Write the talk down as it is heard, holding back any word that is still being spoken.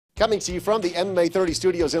Coming to you from the MMA 30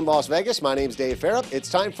 studios in Las Vegas, my name's Dave Farra.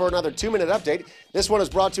 It's time for another 2-minute update. This one is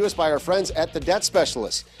brought to us by our friends at the Debt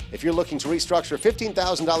Specialists. If you're looking to restructure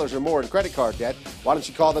 $15,000 or more in credit card debt, why don't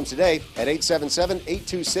you call them today at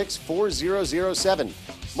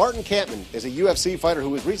 877-826-4007. Martin Kampmann is a UFC fighter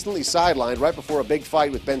who was recently sidelined right before a big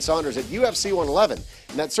fight with Ben Saunders at UFC 111,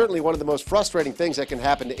 and that's certainly one of the most frustrating things that can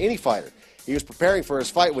happen to any fighter. He was preparing for his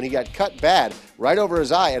fight when he got cut bad right over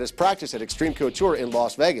his eye at his practice at Extreme Couture in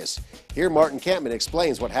Las Vegas. Here, Martin Kampmann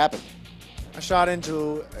explains what happened. I shot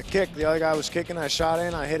into a kick. The other guy was kicking. I shot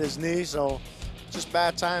in. I hit his knee. So just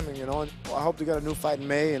bad timing, you know. I hope to get a new fight in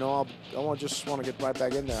May. You know, I just want to get right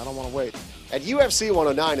back in there. I don't want to wait. At UFC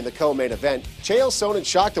 109 in the co-main event, Chael Sonnen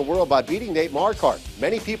shocked the world by beating Nate Marquardt.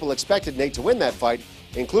 Many people expected Nate to win that fight,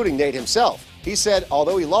 including Nate himself. He said,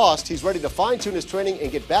 although he lost, he's ready to fine-tune his training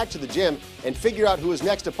and get back to the gym and figure out who his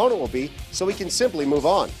next opponent will be so he can simply move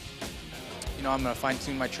on. You know, I'm going to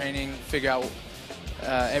fine-tune my training, figure out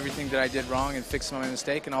everything that I did wrong and fix my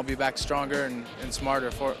mistake, and I'll be back stronger and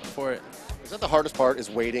smarter for it. Is that the hardest part,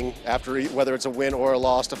 is waiting after, whether it's a win or a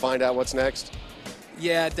loss, to find out what's next?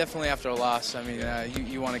 Yeah, definitely after a loss. I mean,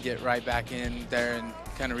 you want to get right back in there and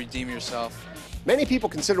kind of redeem yourself. Many people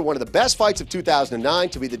consider one of the best fights of 2009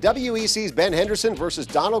 to be the WEC's Ben Henderson versus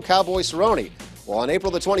Donald Cowboy Cerrone. Well, on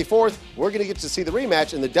April the 24th, we're going to get to see the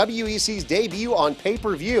rematch in the WEC's debut on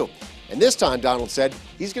pay-per-view. And this time, Donald said,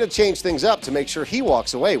 he's going to change things up to make sure he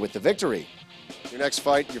walks away with the victory. Your next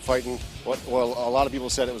fight, you're fighting, well, a lot of people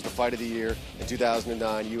said it was the fight of the year in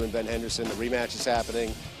 2009, you and Ben Henderson. The rematch is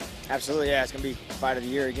happening. Absolutely, yeah, it's going to be fight of the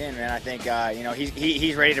year again, man. I think, you know,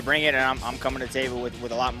 he's ready to bring it, and I'm coming to the table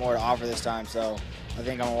with a lot more to offer this time, so I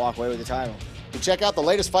think I'm going to walk away with the title. To check out the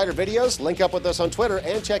latest fighter videos, link up with us on Twitter,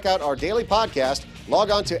 and check out our daily podcast,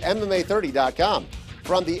 log on to MMA30.com.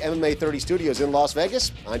 From the MMA 30 studios in Las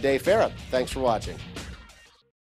Vegas, I'm Dave Farra. Thanks for watching.